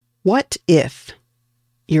What if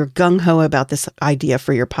you're gung-ho about this idea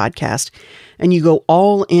for your podcast and you go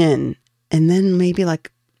all in, and then maybe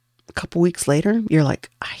like a couple weeks later, you're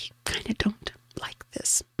like, I kind of don't like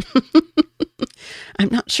this. I'm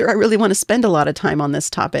not sure I really want to spend a lot of time on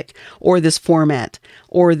this topic or this format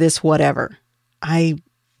or this whatever. I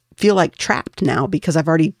feel like trapped now because I've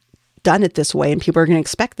already done it this way and people are going to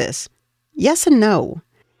expect this. Yes and no.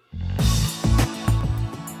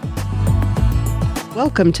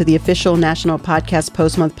 Welcome to the official National Podcast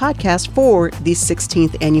Post-Month podcast for the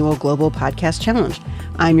 16th Annual Global Podcast Challenge.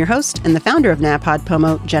 I'm your host and the founder of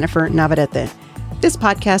NaPodPoMo, Jennifer Navarrete. This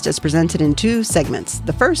podcast is presented in two segments.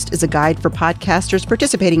 The first is a guide for podcasters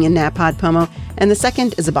participating in NaPodPoMo, and the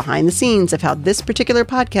second is a behind the scenes of how this particular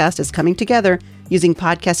podcast is coming together using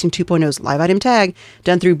Podcasting 2.0's live item tag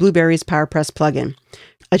done through Blueberry's PowerPress plugin.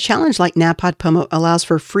 A challenge like NaPodPoMo allows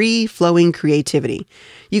for free-flowing creativity.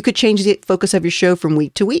 You could change the focus of your show from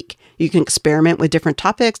week to week. You can experiment with different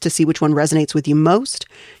topics to see which one resonates with you most.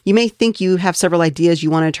 You may think you have several ideas you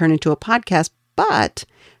want to turn into a podcast, but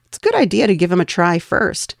it's a good idea to give them a try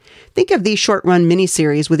first. Think of these short-run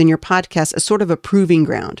mini-series within your podcast as sort of a proving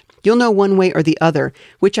ground. You'll know one way or the other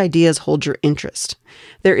which ideas hold your interest.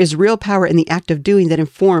 There is real power in the act of doing that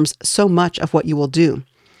informs so much of what you will do.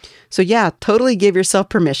 So yeah, totally give yourself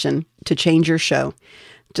permission to change your show.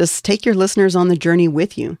 Just take your listeners on the journey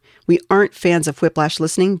with you. We aren't fans of whiplash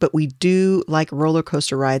listening, but we do like roller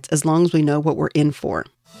coaster rides as long as we know what we're in for.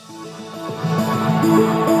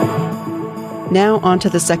 Now on to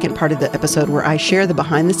the second part of the episode where I share the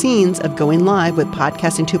behind the scenes of going live with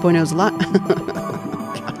Podcasting 2.0's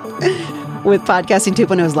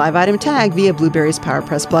live item tag via Blueberry's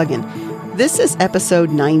PowerPress plugin. This is episode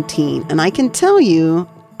 19, and I can tell you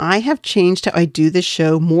I have changed how I do this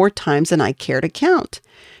show more times than I care to count.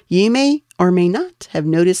 You may or may not have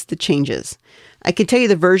noticed the changes. I can tell you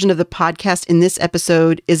the version of the podcast in this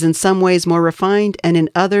episode is in some ways more refined and in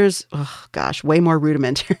others, way more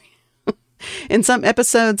rudimentary. In some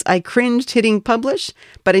episodes, I cringed hitting publish,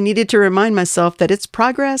 but I needed to remind myself that it's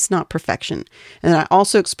progress, not perfection. And I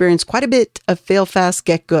also experienced quite a bit of fail fast,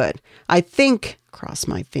 get good. I think, cross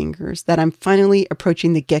my fingers, that I'm finally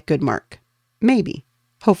approaching the get good mark. Maybe.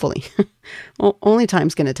 Hopefully. Well, only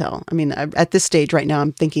time's going to tell. I mean, at this stage right now,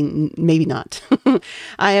 I'm thinking maybe not.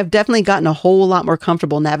 I have definitely gotten a whole lot more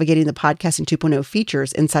comfortable navigating the Podcasting 2.0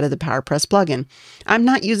 features inside of the PowerPress plugin. I'm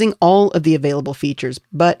not using all of the available features,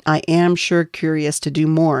 but I am sure curious to do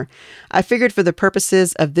more. I figured for the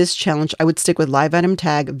purposes of this challenge, I would stick with live item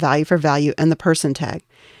tag, value for value, and the person tag.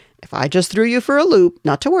 If I just threw you for a loop,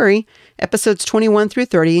 not to worry, episodes 21 through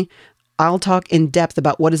 30, I'll talk in depth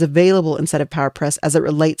about what is available inside of PowerPress as it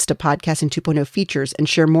relates to Podcasting 2.0 features and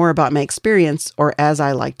share more about my experience, or as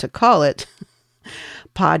I like to call it,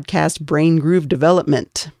 podcast brain groove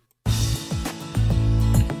development.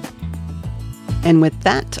 And with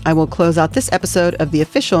that, I will close out this episode of the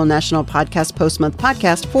official National Podcast Post-Month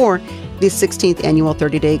podcast for the 16th Annual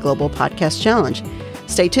 30-Day Global Podcast Challenge.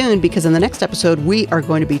 Stay tuned because in the next episode, we are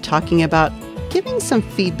going to be talking about giving some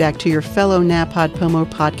feedback to your fellow NaPodPoMo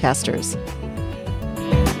podcasters.